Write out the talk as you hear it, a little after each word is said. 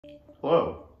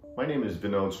Hello, my name is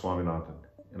Vinod Swaminathan,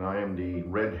 and I am the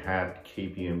Red Hat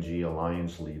KPMG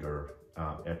Alliance Leader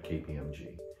at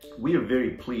KPMG. We are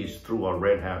very pleased through our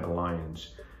Red Hat Alliance.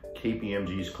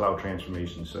 KPMG's Cloud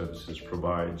Transformation Services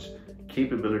provides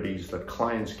capabilities that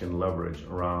clients can leverage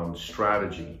around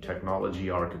strategy,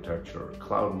 technology architecture,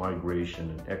 cloud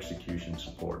migration, and execution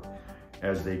support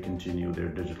as they continue their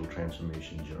digital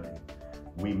transformation journey.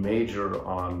 We major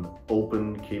on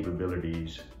open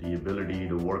capabilities, the ability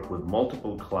to work with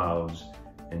multiple clouds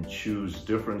and choose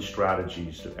different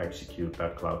strategies to execute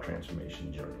that cloud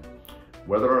transformation journey.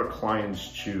 Whether our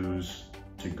clients choose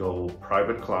to go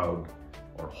private cloud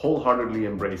or wholeheartedly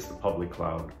embrace the public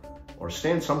cloud or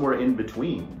stand somewhere in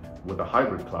between with a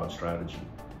hybrid cloud strategy,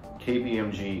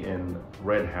 KPMG and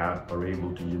Red Hat are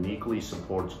able to uniquely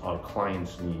support our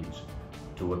clients' needs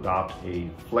to adopt a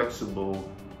flexible,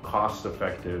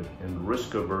 cost-effective, and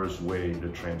risk-averse way to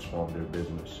transform their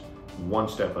business, one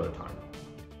step at a time.